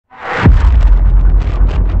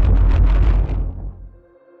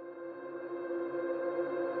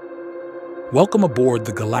Welcome aboard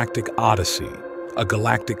the Galactic Odyssey, a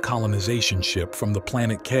galactic colonization ship from the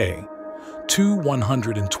planet K,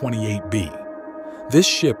 2128b. This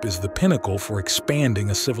ship is the pinnacle for expanding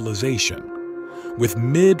a civilization.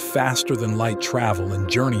 With faster-than-light travel and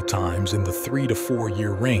journey times in the 3 to 4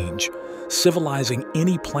 year range, civilizing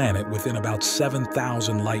any planet within about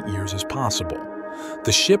 7,000 light-years is possible.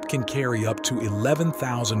 The ship can carry up to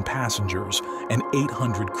 11,000 passengers and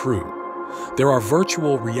 800 crew. There are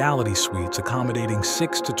virtual reality suites accommodating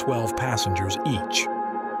 6 to 12 passengers each.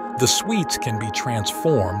 The suites can be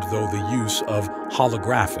transformed through the use of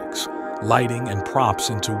holographics, lighting, and props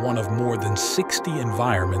into one of more than 60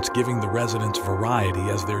 environments, giving the residents variety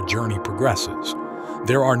as their journey progresses.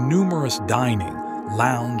 There are numerous dining,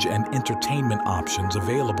 lounge, and entertainment options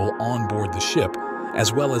available on board the ship,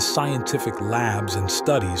 as well as scientific labs and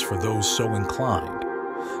studies for those so inclined.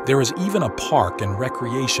 There is even a park and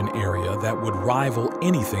recreation area that would rival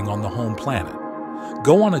anything on the home planet.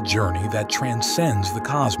 Go on a journey that transcends the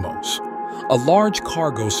cosmos. A large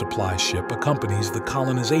cargo supply ship accompanies the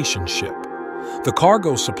colonization ship. The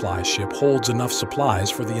cargo supply ship holds enough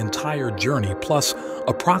supplies for the entire journey, plus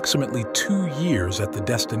approximately 2 years at the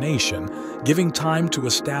destination, giving time to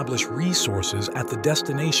establish resources at the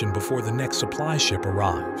destination before the next supply ship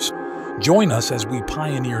arrives. Join us as we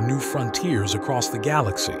pioneer new frontiers across the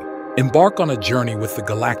galaxy. Embark on a journey with the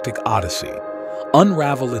Galactic Odyssey.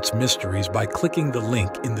 Unravel its mysteries by clicking the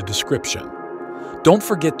link in the description. Don't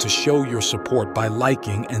forget to show your support by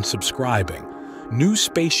liking and subscribing. New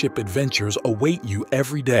spaceship adventures await you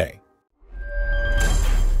every day.